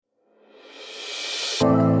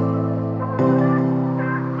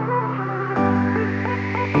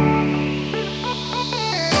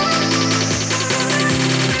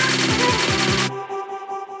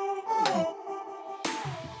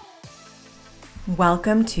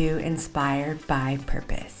Welcome to Inspired by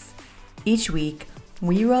Purpose. Each week,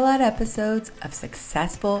 we roll out episodes of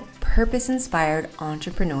successful, purpose-inspired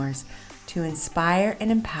entrepreneurs to inspire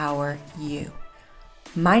and empower you.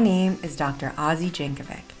 My name is Dr. Ozzy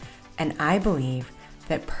Jankovic, and I believe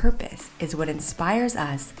that purpose is what inspires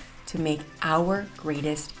us to make our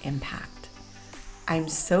greatest impact. I'm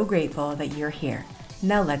so grateful that you're here.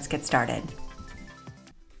 Now let's get started.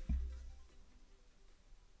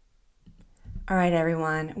 All right,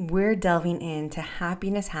 everyone, we're delving into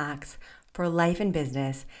happiness hacks for life and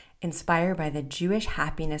business inspired by the Jewish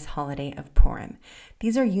happiness holiday of Purim.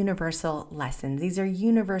 These are universal lessons. These are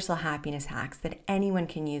universal happiness hacks that anyone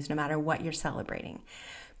can use no matter what you're celebrating.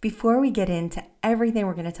 Before we get into everything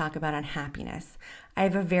we're going to talk about on happiness, I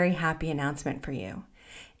have a very happy announcement for you.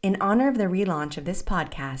 In honor of the relaunch of this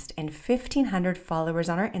podcast and 1,500 followers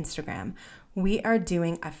on our Instagram, we are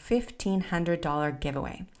doing a $1,500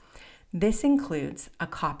 giveaway. This includes a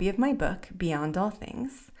copy of my book, Beyond All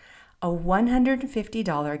Things, a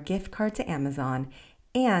 $150 gift card to Amazon,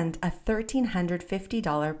 and a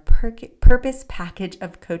 $1,350 Purpose Package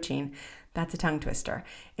of Coaching. That's a tongue twister.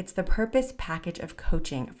 It's the Purpose Package of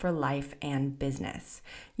Coaching for life and business.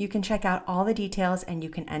 You can check out all the details and you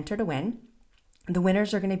can enter to win. The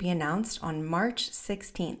winners are going to be announced on March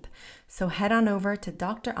 16th. So head on over to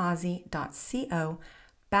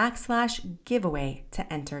drozzy.co/giveaway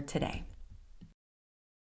to enter today.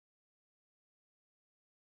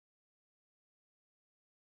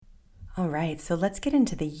 All right, so let's get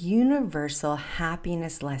into the universal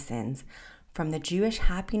happiness lessons from the Jewish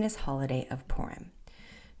happiness holiday of Purim.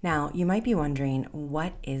 Now, you might be wondering,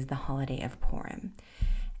 what is the holiday of Purim?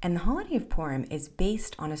 And the holiday of Purim is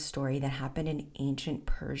based on a story that happened in ancient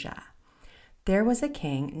Persia. There was a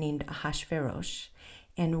king named Ahasuerus,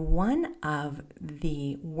 and one of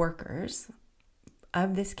the workers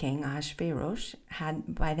of this king, Ahasuerus,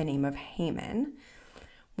 had by the name of Haman,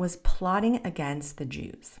 was plotting against the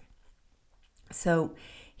Jews. So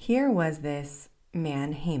here was this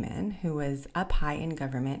man, Haman, who was up high in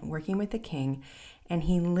government working with the king, and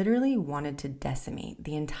he literally wanted to decimate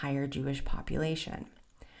the entire Jewish population.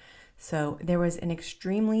 So there was an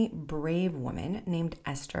extremely brave woman named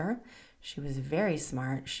Esther. She was very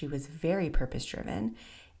smart. She was very purpose-driven,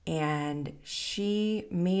 and she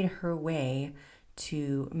made her way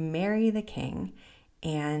to marry the king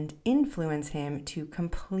and influence him to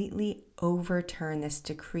completely overturn this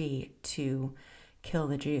decree to kill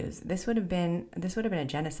the Jews. This would have been a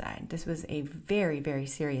genocide. This was a very, very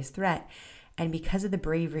serious threat. And because of the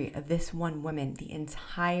bravery of this one woman, the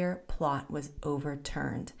entire plot was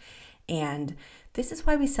overturned. And this is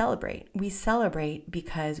why we celebrate. We celebrate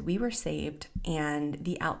because we were saved and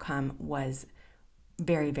the outcome was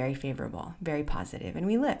very, very favorable, very positive, and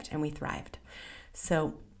we lived and we thrived.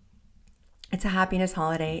 So it's a happiness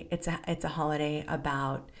holiday. It's a holiday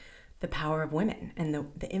about the power of women and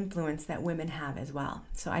the influence that women have as well.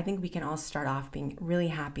 So I think we can all start off being really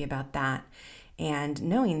happy about that and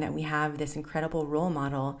knowing that we have this incredible role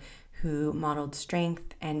model who modeled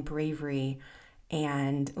strength and bravery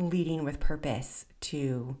and leading with purpose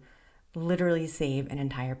to literally save an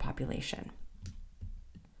entire population.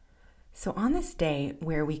 So on this day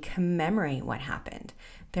where we commemorate what happened,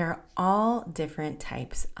 there are all different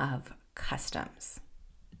types of customs.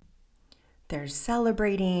 There's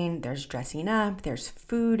celebrating, there's dressing up, there's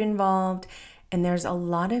food involved, and there's a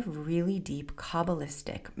lot of really deep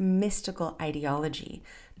Kabbalistic, mystical ideology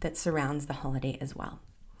that surrounds the holiday as well.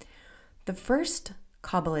 The first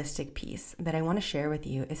Kabbalistic piece that I want to share with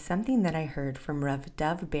you is something that I heard from Rav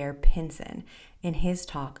Dov Ber Pinson in his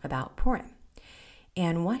talk about Purim.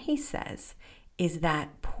 And what he says is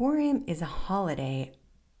that Purim is a holiday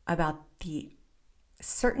about the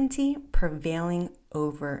certainty prevailing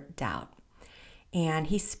over doubt. And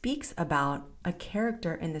he speaks about a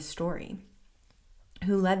character in the story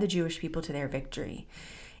who led the Jewish people to their victory.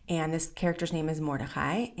 And this character's name is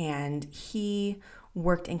Mordechai, and he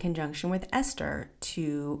worked in conjunction with Esther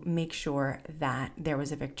to make sure that there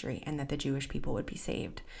was a victory and that the Jewish people would be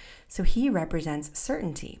saved. So he represents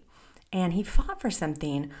certainty, and he fought for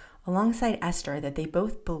something alongside Esther that they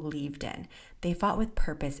both believed in. They fought with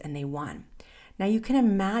purpose and they won. Now you can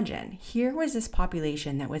imagine, here was this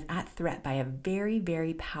population that was at threat by a very,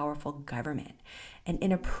 very powerful government. And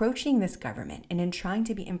in approaching this government and in trying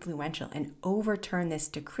to be influential and overturn this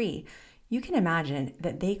decree, you can imagine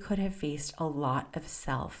that they could have faced a lot of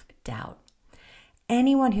self-doubt.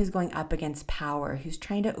 anyone who's going up against power, who's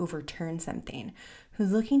trying to overturn something,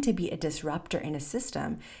 who's looking to be a disruptor in a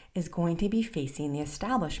system, is going to be facing the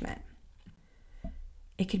establishment.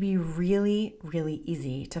 It could be really, really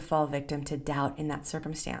easy to fall victim to doubt in that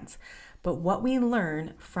circumstance. But what we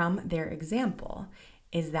learn from their example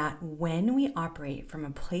is that when we operate from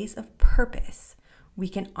a place of purpose, we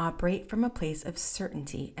can operate from a place of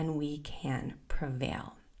certainty and we can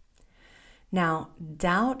prevail. Now,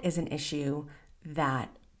 doubt is an issue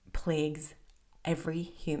that plagues every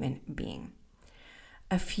human being.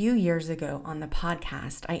 A few years ago on the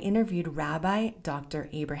podcast, I interviewed Rabbi Dr.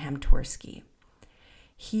 Abraham Twersky.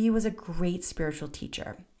 He was a great spiritual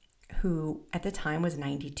teacher who at the time was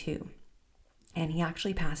 92. And he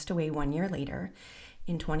actually passed away 1 year later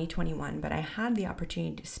in 2021, but I had the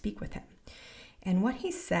opportunity to speak with him. And what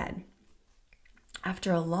he said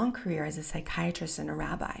after a long career as a psychiatrist and a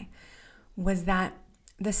rabbi was that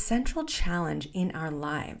the central challenge in our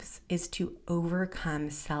lives is to overcome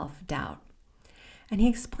self-doubt. And he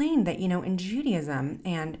explained that, in Judaism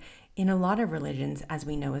and in a lot of religions, as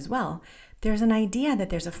we know as well, there's an idea that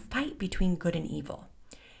there's a fight between good and evil.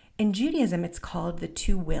 In Judaism, it's called the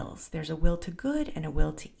two wills. There's a will to good and a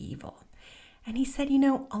will to evil. And he said,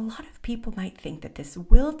 a lot of people might think that this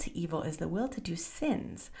will to evil is the will to do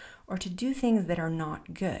sins or to do things that are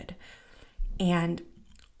not good. And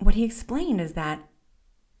what he explained is that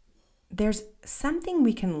there's something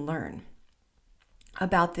we can learn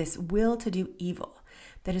about this will to do evil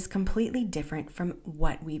that is completely different from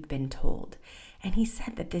what we've been told. And he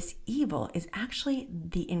said that this evil is actually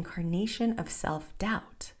the incarnation of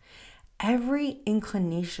self-doubt. Every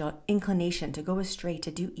inclination to go astray,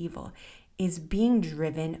 to do evil, is being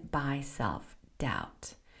driven by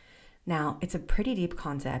self-doubt. Now, it's a pretty deep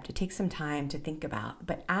concept. It takes some time to think about.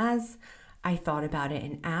 But as I thought about it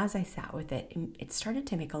and as I sat with it, it started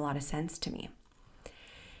to make a lot of sense to me.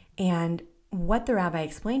 And what the rabbi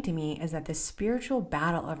explained to me is that the spiritual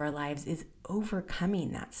battle of our lives is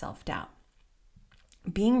overcoming that self-doubt.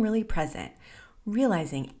 Being really present,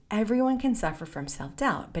 realizing everyone can suffer from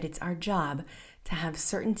self-doubt, but it's our job to have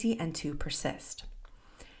certainty and to persist.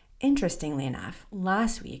 Interestingly enough,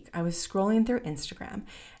 last week I was scrolling through Instagram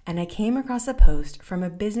and I came across a post from a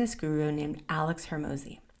business guru named Alex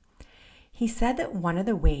Hormozi. He said that one of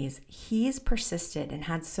the ways he's persisted and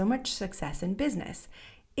had so much success in business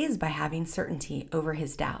is by having certainty over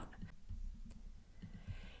his doubt.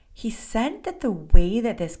 He said that the way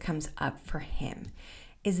that this comes up for him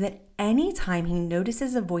is that anytime he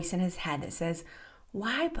notices a voice in his head that says,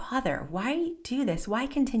 "Why bother? Why do this? Why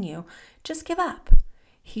continue? Just give up."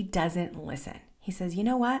 He doesn't listen. He says, "You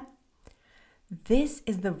know what? This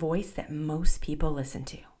is the voice that most people listen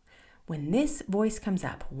to. When this voice comes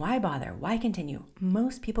up, why bother? Why continue?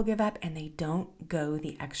 Most people give up and they don't go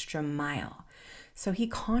the extra mile." So he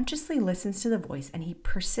consciously listens to the voice and he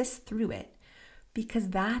persists through it because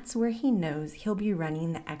that's where he knows he'll be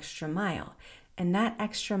running the extra mile. And that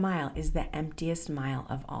extra mile is the emptiest mile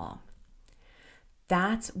of all.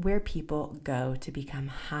 That's where people go to become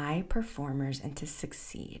high performers and to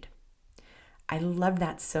succeed. I love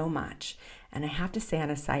that so much. And I have to say on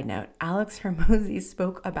a side note, Alex Hormozi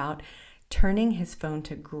spoke about turning his phone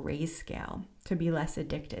to grayscale to be less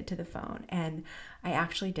addicted to the phone. And I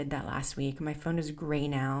actually did that last week. My phone is gray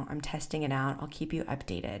now. I'm testing it out. I'll keep you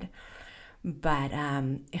updated. But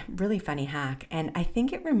really funny hack. And I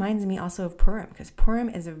think it reminds me also of Purim, because Purim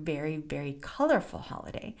is a very, very colorful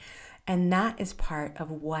holiday. And that is part of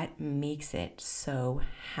what makes it so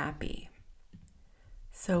happy.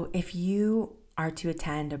 So if you are to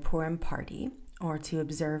attend a Purim party or to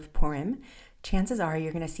observe Purim, chances are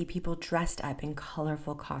you're going to see people dressed up in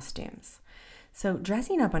colorful costumes. So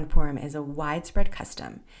dressing up on Purim is a widespread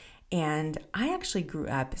custom. And I actually grew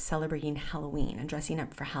up celebrating Halloween and dressing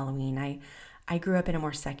up for Halloween. I grew up in a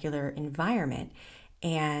more secular environment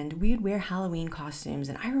and we would wear Halloween costumes.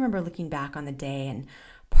 And I remember looking back on the day and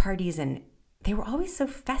parties, and they were always so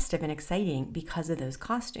festive and exciting because of those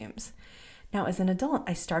costumes. Now, as an adult,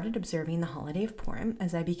 I started observing the holiday of Purim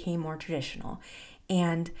as I became more traditional.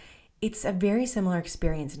 And it's a very similar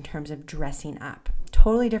experience in terms of dressing up.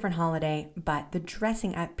 Totally different holiday, but the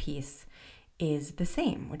dressing up piece is the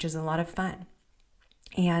same, which is a lot of fun.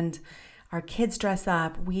 And our kids dress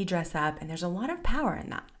up, we dress up, and there's a lot of power in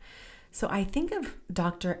that. So I think of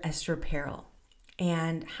Dr. Esther Perel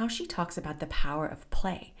and how she talks about the power of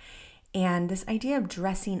play. And this idea of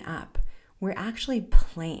dressing up, we're actually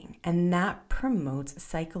playing, and that promotes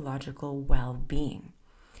psychological well-being.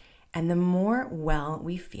 And the more well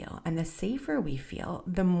we feel and the safer we feel,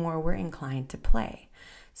 the more we're inclined to play.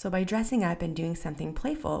 So by dressing up and doing something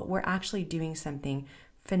playful, we're actually doing something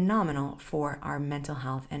phenomenal for our mental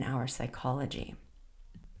health and our psychology.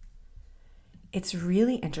 It's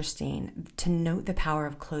really interesting to note the power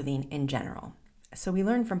of clothing in general. So we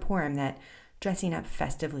learned from Purim that dressing up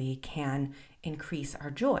festively can increase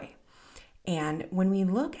our joy. And when we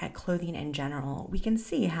look at clothing in general, we can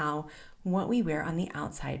see how what we wear on the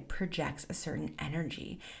outside projects a certain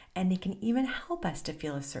energy, and it can even help us to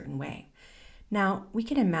feel a certain way. Now, we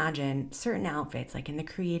can imagine certain outfits, like in the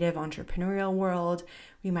creative entrepreneurial world,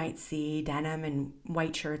 we might see denim and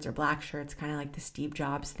white shirts or black shirts, kind of like the Steve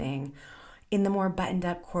Jobs thing. In the more buttoned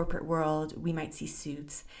up corporate world, we might see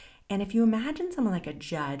suits. And if you imagine someone like a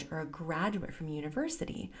judge or a graduate from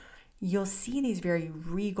university, you'll see these very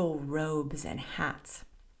regal robes and hats.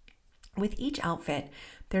 With each outfit,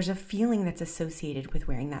 there's a feeling that's associated with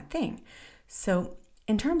wearing that thing. So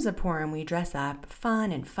in terms of Purim, we dress up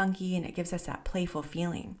fun and funky, and it gives us that playful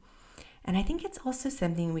feeling. And I think it's also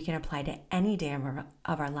something we can apply to any day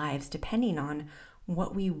of our lives, depending on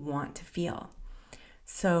what we want to feel.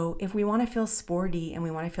 So if we want to feel sporty and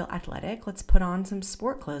we want to feel athletic, let's put on some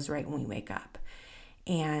sport clothes right when we wake up.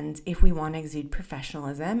 And if we want to exude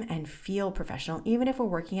professionalism and feel professional, even if we're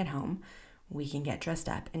working at home, we can get dressed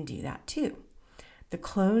up and do that too. The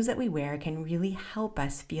clothes that we wear can really help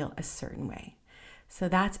us feel a certain way. So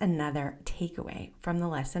that's another takeaway from the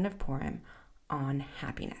lesson of Purim on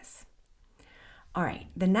happiness. All right,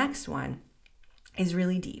 the next one is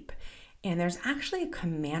really deep. And there's actually a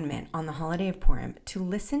commandment on the holiday of Purim to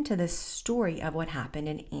listen to the story of what happened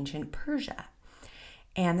in ancient Persia.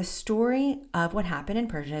 And the story of what happened in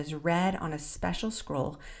Persia is read on a special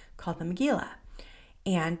scroll called the Megillah.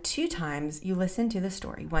 And 2 times you listen to the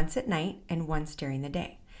story, once at night and once during the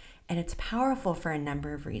day. And it's powerful for a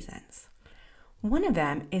number of reasons. One of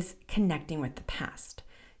them is connecting with the past,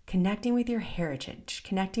 connecting with your heritage,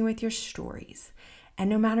 connecting with your stories. And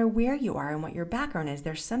no matter where you are and what your background is,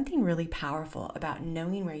 there's something really powerful about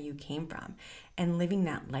knowing where you came from and living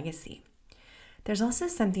that legacy. There's also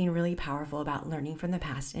something really powerful about learning from the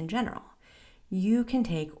past in general. You can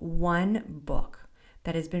take one book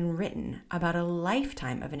that has been written about a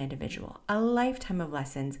lifetime of an individual, a lifetime of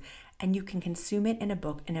lessons, and you can consume it in a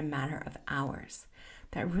book in a matter of hours.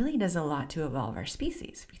 That really does a lot to evolve our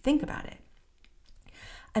species, if you think about it.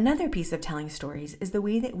 Another piece of telling stories is the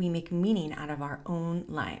way that we make meaning out of our own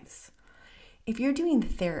lives. If you're doing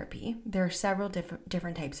therapy, there are several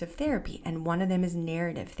different types of therapy, and one of them is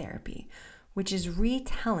narrative therapy, which is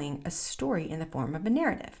retelling a story in the form of a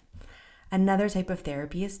narrative. Another type of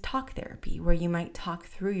therapy is talk therapy, where you might talk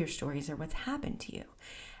through your stories or what's happened to you.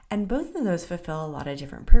 And both of those fulfill a lot of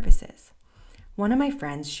different purposes. One of my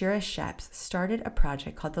friends, Shira Sheps, started a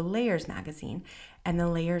project called the Layers Magazine and the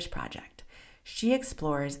Layers Project. She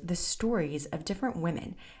explores the stories of different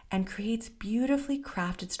women and creates beautifully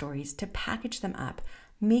crafted stories to package them up,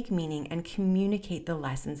 make meaning, and communicate the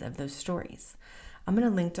lessons of those stories. I'm going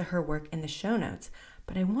to link to her work in the show notes,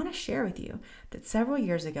 but I want to share with you that several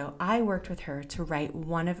years ago, I worked with her to write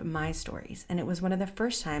one of my stories, and it was one of the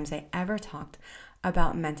first times I ever talked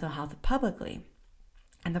about mental health publicly.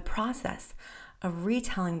 And the process of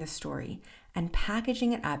retelling the story and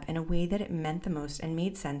packaging it up in a way that it meant the most and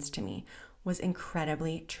made sense to me was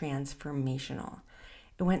incredibly transformational.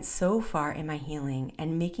 It went so far in my healing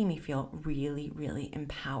and making me feel really, really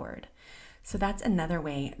empowered. So that's another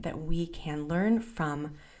way that we can learn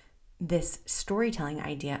from this storytelling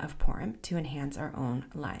idea of Purim to enhance our own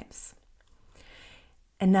lives.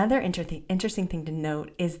 Another interesting thing to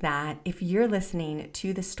note is that if you're listening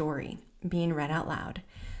to the story being read out loud,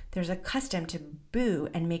 there's a custom to boo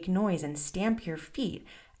and make noise and stamp your feet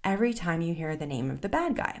every time you hear the name of the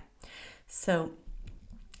bad guy. So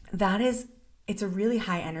it's a really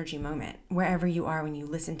high energy moment wherever you are when you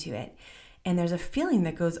listen to it. And there's a feeling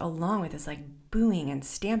that goes along with this, like booing and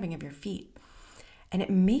stamping of your feet. And it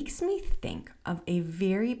makes me think of a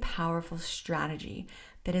very powerful strategy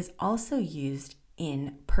that is also used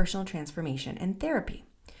in personal transformation and therapy.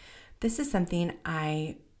 This is something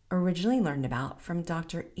I originally learned about from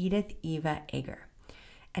Dr. Edith Eva Eger.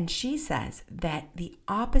 And she says that the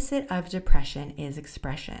opposite of depression is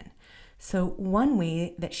expression. So one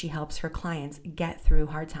way that she helps her clients get through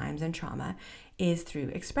hard times and trauma is through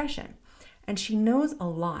expression. And she knows a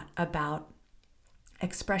lot about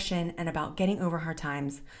expression and about getting over hard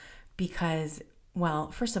times because,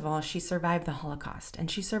 well, first of all, she survived the Holocaust.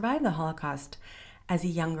 And she survived the Holocaust as a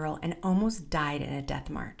young girl and almost died in a death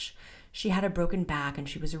march. She had a broken back and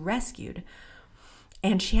she was rescued.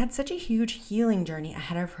 And she had such a huge healing journey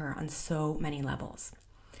ahead of her on so many levels.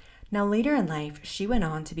 Now, later in life, she went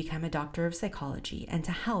on to become a doctor of psychology and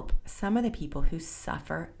to help some of the people who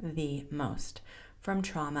suffer the most from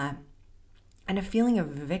trauma and a feeling of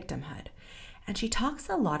victimhood. And she talks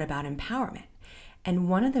a lot about empowerment. And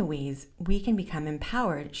one of the ways we can become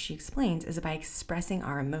empowered, she explains, is by expressing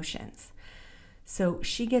our emotions. So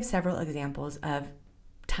she gives several examples of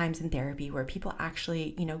times in therapy where people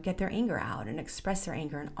actually, get their anger out and express their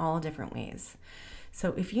anger in all different ways.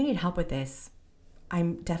 So if you need help with this,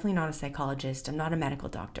 I'm definitely not a psychologist. I'm not a medical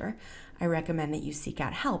doctor. I recommend that you seek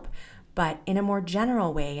out help. But in a more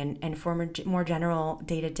general way and for more general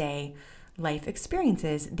day-to-day life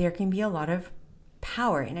experiences, there can be a lot of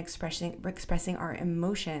power in expressing our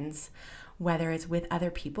emotions, whether it's with other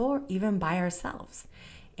people or even by ourselves.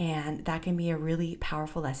 And that can be a really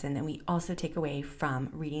powerful lesson that we also take away from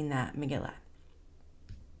reading the Megillah.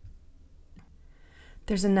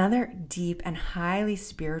 There's another deep and highly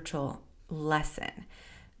spiritual lesson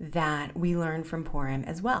that we learn from Purim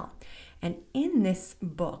as well. And in this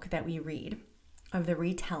book that we read of the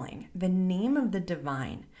retelling, the name of the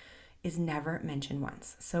divine is never mentioned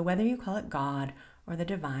once. So whether you call it God or the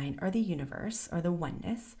divine or the universe or the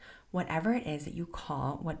oneness, whatever it is that you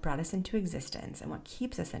call what brought us into existence and what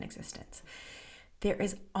keeps us in existence, there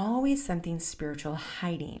is always something spiritual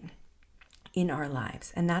hiding in our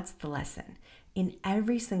lives. And that's the lesson. In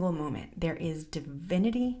every single moment, there is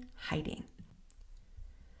divinity hiding.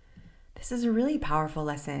 This is a really powerful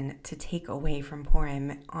lesson to take away from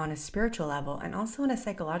Purim on a spiritual level and also on a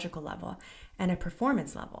psychological level and a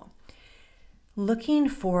performance level. Looking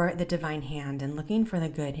for the divine hand and looking for the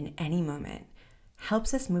good in any moment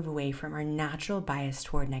helps us move away from our natural bias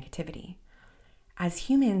toward negativity. As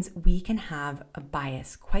humans, we can have a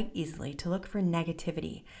bias quite easily to look for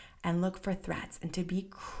negativity and look for threats and to be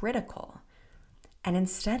critical. And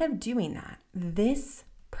instead of doing that, this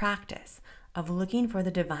practice of looking for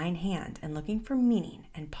the divine hand and looking for meaning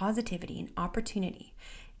and positivity and opportunity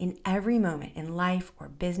in every moment in life or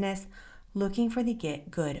business, looking for the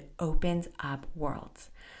good opens up worlds.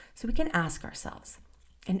 So we can ask ourselves,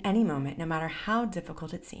 in any moment, no matter how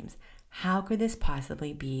difficult it seems, how could this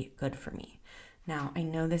possibly be good for me? Now, I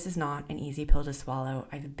know this is not an easy pill to swallow.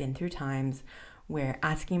 I've been through times where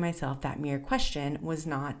asking myself that mere question was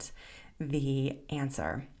not the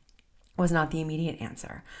answer, was not the immediate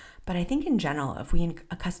answer. But I think in general, if we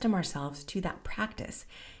accustom ourselves to that practice,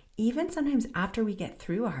 even sometimes after we get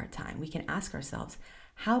through a hard time, we can ask ourselves,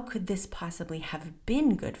 how could this possibly have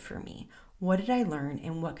been good for me? What did I learn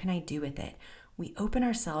and what can I do with it? We open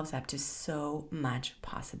ourselves up to so much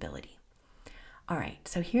possibility. All right,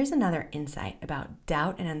 so here's another insight about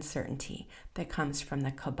doubt and uncertainty that comes from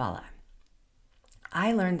the Kabbalah.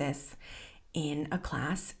 I learned this in a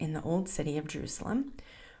class in the old city of Jerusalem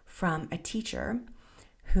from a teacher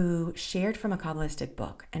who shared from a Kabbalistic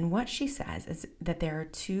book. And what she says is that there are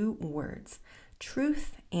two words,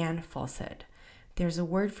 truth and falsehood. There's a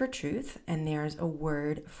word for truth and there's a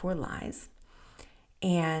word for lies.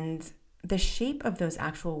 And the shape of those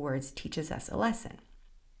actual words teaches us a lesson.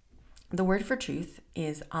 The word for truth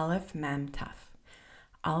is Aleph, Mem, Taf.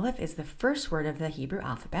 Aleph is the first word of the Hebrew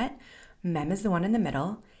alphabet, Mem is the one in the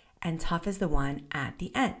middle, and Taf is the one at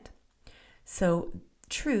the end. So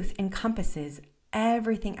truth encompasses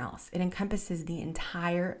everything else. It encompasses the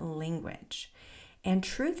entire language. And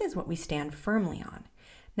truth is what we stand firmly on.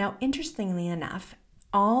 Now, interestingly enough,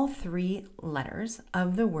 all three letters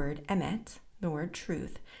of the word emet, the word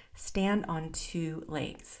truth, stand on two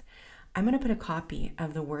legs. I'm going to put a copy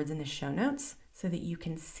of the words in the show notes so that you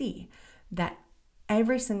can see that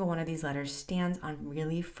every single one of these letters stands on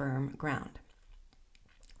really firm ground.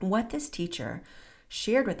 What this teacher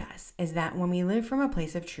shared with us is that when we live from a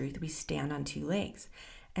place of truth, we stand on two legs.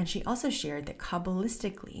 And she also shared that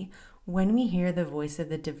Kabbalistically, when we hear the voice of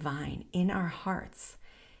the divine in our hearts,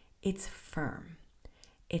 it's firm,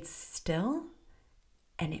 it's still,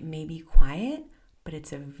 and it may be quiet, but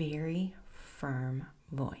it's a very firm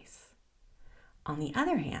voice. On the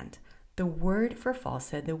other hand, the word for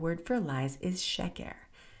falsehood, the word for lies is sheker.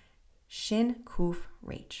 Shin, Kuf,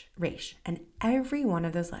 Resh. And every one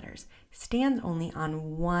of those letters stands only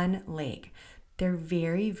on one leg. They're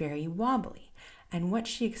very, very wobbly. And what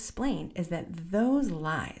she explained is that those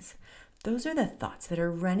lies, those are the thoughts that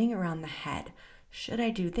are running around the head. Should I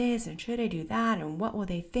do this and should I do that? And what will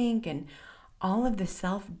they think? And all of the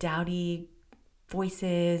self-doubty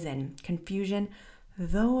voices and confusion,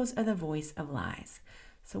 those are the voice of lies.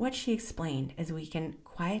 So what she explained is we can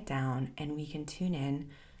quiet down and we can tune in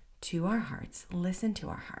to our hearts, listen to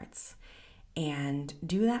our hearts, and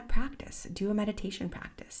do that practice, do a meditation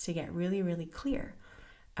practice to get really, really clear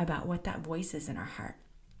about what that voice is in our heart.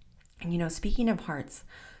 And speaking of hearts,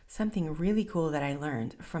 something really cool that I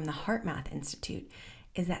learned from the HeartMath Institute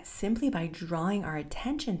is that simply by drawing our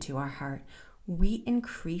attention to our heart, we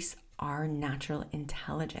increase our natural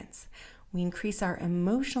intelligence. We increase our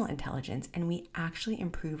emotional intelligence, and we actually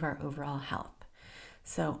improve our overall health.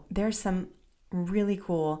 So there's some really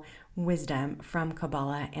cool wisdom from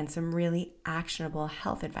Kabbalah and some really actionable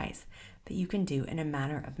health advice that you can do in a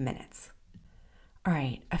matter of minutes. All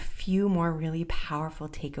right, a few more really powerful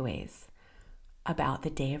takeaways about the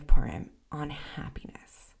day of Purim on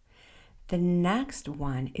happiness. The next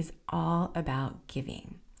one is all about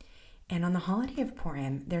giving. And on the holiday of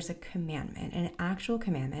Purim, there's a commandment, an actual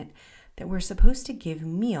commandment, that we're supposed to give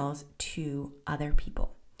meals to other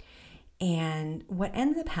people. And what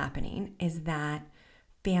ends up happening is that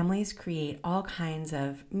families create all kinds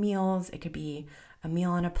of meals. It could be a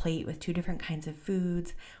meal on a plate with 2 different kinds of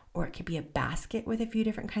foods, or it could be a basket with a few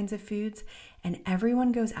different kinds of foods. And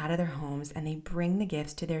everyone goes out of their homes and they bring the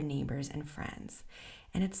gifts to their neighbors and friends.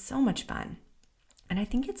 And it's so much fun. And I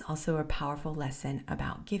think it's also a powerful lesson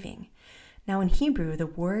about giving. Now in Hebrew, the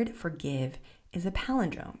word for give is a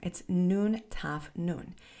palindrome. It's nun taf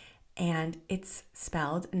nun. And it's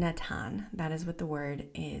spelled Natan. That is what the word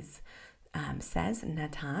is, says,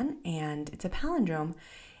 Natan. And it's a palindrome.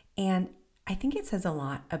 And I think it says a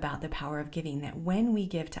lot about the power of giving, that when we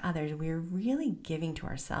give to others, we're really giving to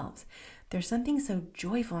ourselves. There's something so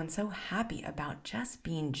joyful and so happy about just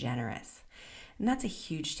being generous. And that's a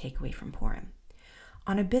huge takeaway from Purim.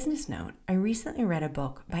 On a business note, I recently read a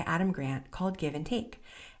book by Adam Grant called Give and Take,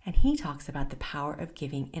 and he talks about the power of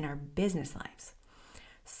giving in our business lives.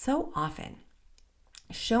 So often,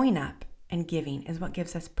 showing up and giving is what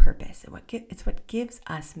gives us purpose. It's what gives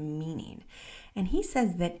us meaning. And he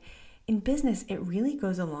says that in business, it really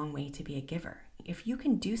goes a long way to be a giver. If you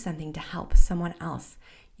can do something to help someone else,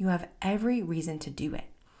 you have every reason to do it.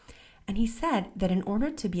 And he said that in order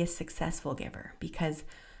to be a successful giver, because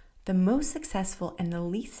the most successful and the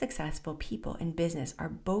least successful people in business are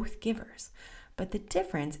both givers. But the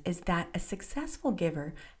difference is that a successful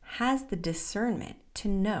giver has the discernment to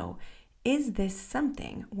know, is this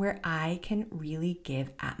something where I can really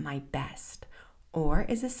give at my best? Or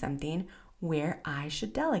is this something where I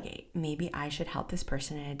should delegate? Maybe I should help this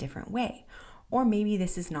person in a different way. Or maybe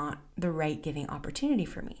this is not the right giving opportunity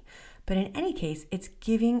for me. But in any case, it's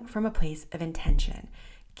giving from a place of intention,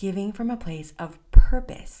 giving from a place of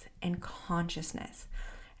purpose and consciousness.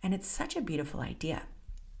 And it's such a beautiful idea.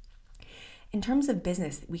 In terms of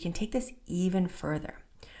business, we can take this even further.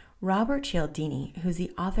 Robert Cialdini, who's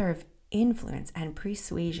the author of Influence and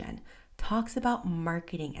Persuasion, talks about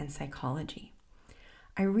marketing and psychology.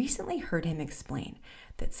 I recently heard him explain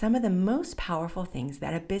that some of the most powerful things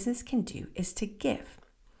that a business can do is to give.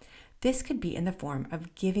 This could be in the form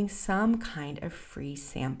of giving some kind of free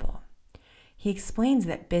sample. He explains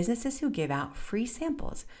that businesses who give out free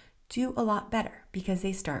samples do a lot better because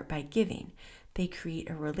they start by giving. They create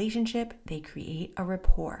a relationship, they create a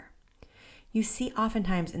rapport. You see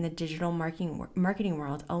oftentimes in the digital marketing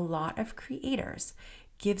world, a lot of creators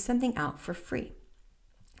give something out for free.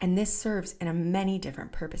 And this serves in many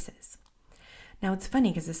different purposes. Now it's funny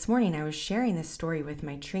because this morning I was sharing this story with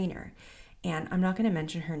my trainer, and I'm not going to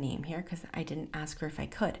mention her name here because I didn't ask her if I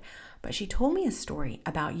could, but she told me a story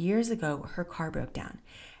about years ago her car broke down,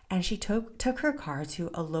 and she took her car to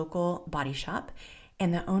a local body shop,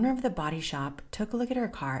 and the owner of the body shop took a look at her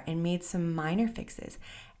car and made some minor fixes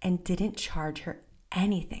and didn't charge her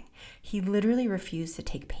anything. He literally refused to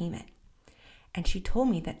take payment. And she told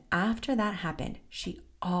me that after that happened, she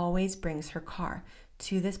always brings her car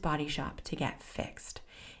to this body shop to get fixed.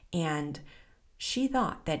 And she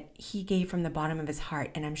thought that he gave from the bottom of his heart,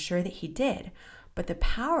 and I'm sure that he did. But the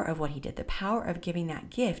power of what he did, the power of giving that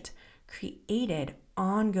gift, created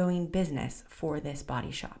ongoing business for this body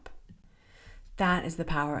shop. That is the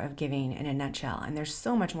power of giving in a nutshell. And there's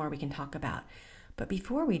so much more we can talk about. But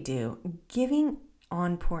before we do, giving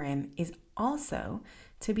on Purim is also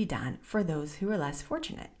to be done for those who are less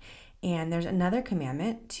fortunate. And there's another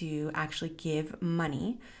commandment to actually give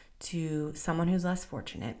money to someone who's less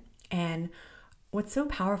fortunate. And what's so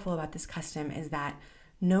powerful about this custom is that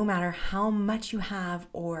no matter how much you have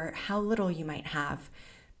or how little you might have,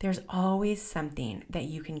 there's always something that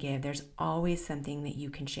you can give. There's always something that you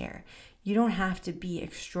can share. You don't have to be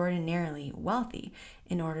extraordinarily wealthy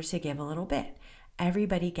in order to give a little bit.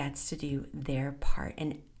 Everybody gets to do their part,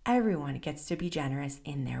 and everyone gets to be generous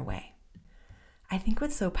in their way. I think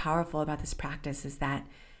what's so powerful about this practice is that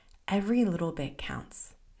every little bit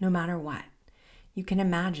counts, no matter what. You can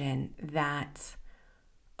imagine that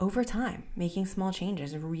over time, making small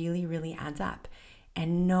changes really, really adds up.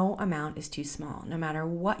 And no amount is too small. No matter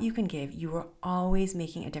what you can give, you are always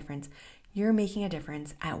making a difference. You're making a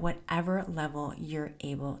difference at whatever level you're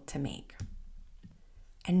able to make.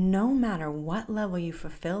 And no matter what level you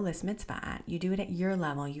fulfill this mitzvah at, you do it at your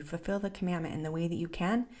level, you fulfill the commandment in the way that you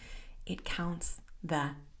can, it counts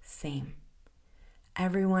the same.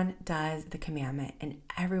 Everyone does the commandment and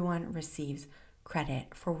everyone receives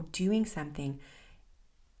credit for doing something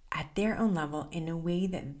at their own level in a way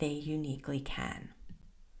that they uniquely can.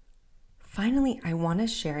 Finally, I want to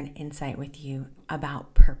share an insight with you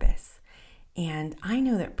about purpose. And I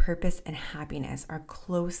know that purpose and happiness are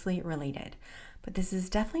closely related, but this is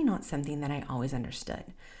definitely not something that I always understood.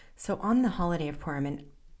 So on the holiday of Purim, and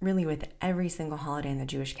really with every single holiday in the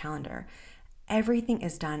Jewish calendar, everything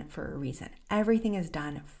is done for a reason. Everything is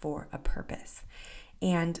done for a purpose.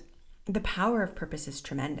 And the power of purpose is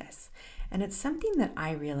tremendous. And it's something that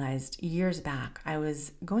I realized years back. I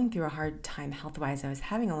was going through a hard time health-wise. I was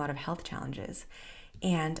having a lot of health challenges.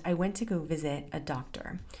 And I went to go visit a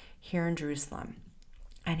doctor here in Jerusalem.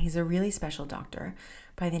 And he's a really special doctor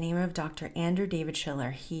by the name of Dr. Andrew David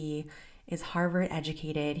Schiller. He is Harvard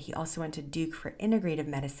educated. He also went to Duke for integrative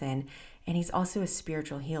medicine. And he's also a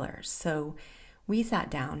spiritual healer. So we sat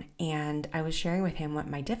down and I was sharing with him what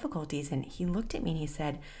my difficulties, and he looked at me and he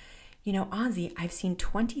said, you know, Ozzy, I've seen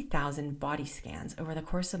 20,000 body scans over the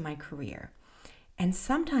course of my career. And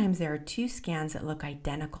sometimes there are two scans that look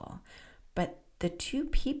identical, but the two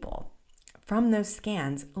people from those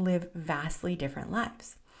scans live vastly different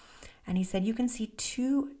lives. And he said, you can see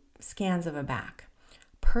two scans of a back.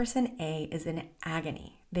 Person A is in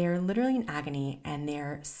agony. They are literally in agony and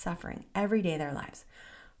they're suffering every day of their lives.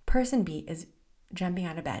 Person B is jumping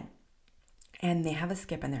out of bed and they have a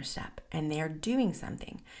skip in their step and they are doing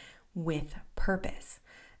something with purpose.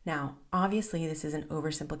 Now, obviously, this is an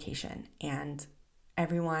oversimplification and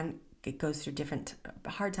everyone goes through different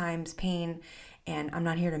hard times, pain, and I'm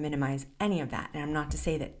not here to minimize any of that. And I'm not to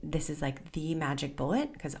say that this is like the magic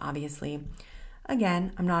bullet, because obviously,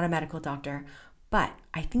 again, I'm not a medical doctor, but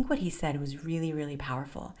I think what he said was really, really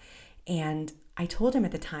powerful. And I told him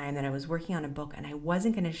at the time that I was working on a book and I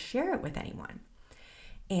wasn't going to share it with anyone.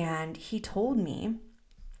 And he told me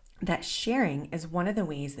that sharing is one of the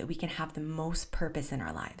ways that we can have the most purpose in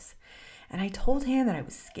our lives. And I told him that I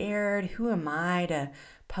was scared. Who am I to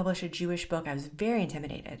publish a Jewish book? I was very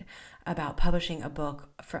intimidated about publishing a book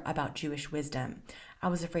about Jewish wisdom. I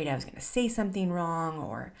was afraid I was going to say something wrong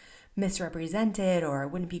or misrepresent it, or it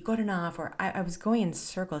wouldn't be good enough, or I was going in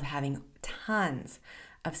circles having tons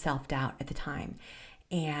of self-doubt at the time.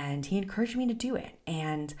 And he encouraged me to do it.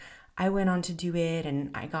 And I went on to do it,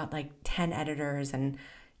 and I got like 10 editors and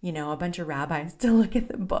a bunch of rabbis to look at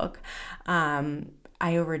the book.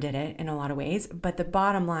 I overdid it in a lot of ways, but the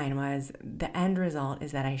bottom line was the end result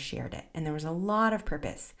is that I shared it. And there was a lot of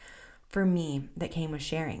purpose for me that came with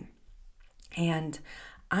sharing. And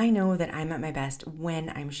I know that I'm at my best when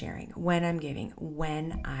I'm sharing, when I'm giving,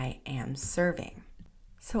 when I am serving.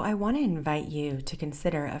 So I want to invite you to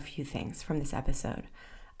consider a few things from this episode.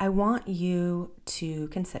 I want you to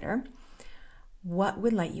consider what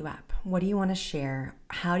would light you up? What do you want to share?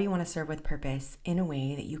 How do you want to serve with purpose in a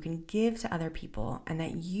way that you can give to other people and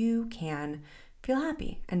that you can feel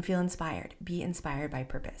happy and feel inspired, be inspired by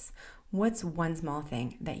purpose? What's one small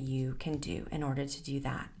thing that you can do in order to do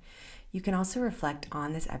that? You can also reflect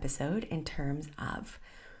on this episode in terms of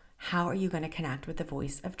how are you going to connect with the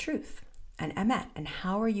voice of truth and emet, and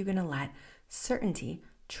how are you going to let certainty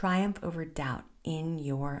triumph over doubt in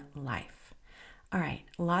your life? All right,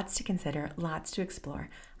 lots to consider, lots to explore.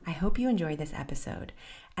 I hope you enjoyed this episode.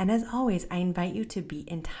 And as always, I invite you to be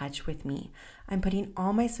in touch with me. I'm putting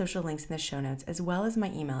all my social links in the show notes as well as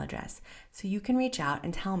my email address, so you can reach out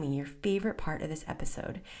and tell me your favorite part of this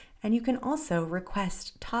episode. And you can also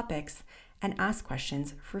request topics and ask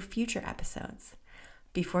questions for future episodes.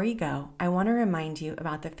 Before you go, I want to remind you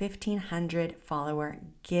about the 1,500 follower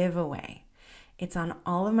giveaway. It's on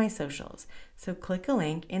all of my socials, so click a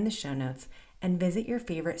link in the show notes and visit your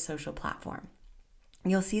favorite social platform.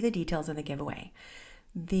 You'll see the details of the giveaway.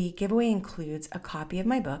 The giveaway includes a copy of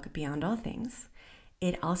my book, Beyond All Things.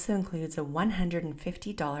 It also includes a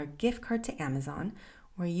 $150 gift card to Amazon,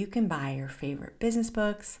 where you can buy your favorite business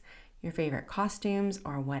books, your favorite costumes,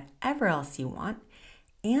 or whatever else you want.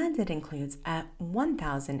 And it includes a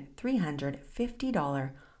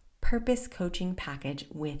 $1,350 purpose coaching package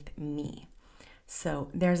with me. So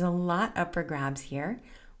there's a lot up for grabs here.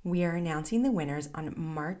 We are announcing the winners on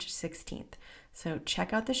March 16th. So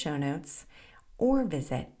check out the show notes or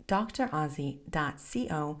visit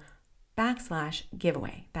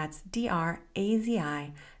drazi.co/giveaway. That's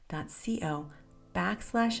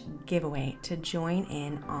drazi.co/giveaway to join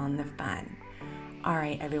in on the fun. All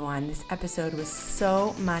right, everyone, this episode was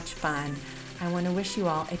so much fun. I want to wish you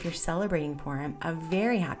all, if you're celebrating Purim, a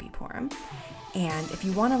very happy Purim. And if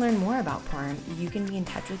you want to learn more about Purim, you can be in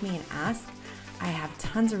touch with me and ask. I have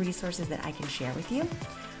tons of resources that I can share with you.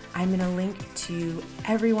 I'm going to link to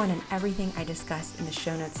everyone and everything I discussed in the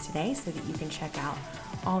show notes today so that you can check out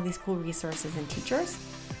all these cool resources and teachers.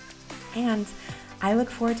 And I look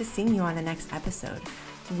forward to seeing you on the next episode.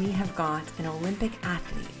 We have got an Olympic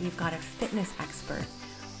athlete. We've got a fitness expert.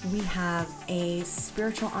 We have a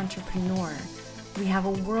spiritual entrepreneur. We have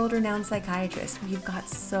a world-renowned psychiatrist. We've got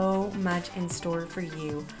so much in store for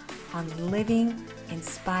you on living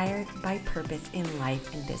inspired by purpose in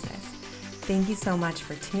life and business. Thank you so much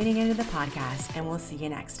for tuning into the podcast, and we'll see you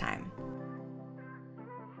next time.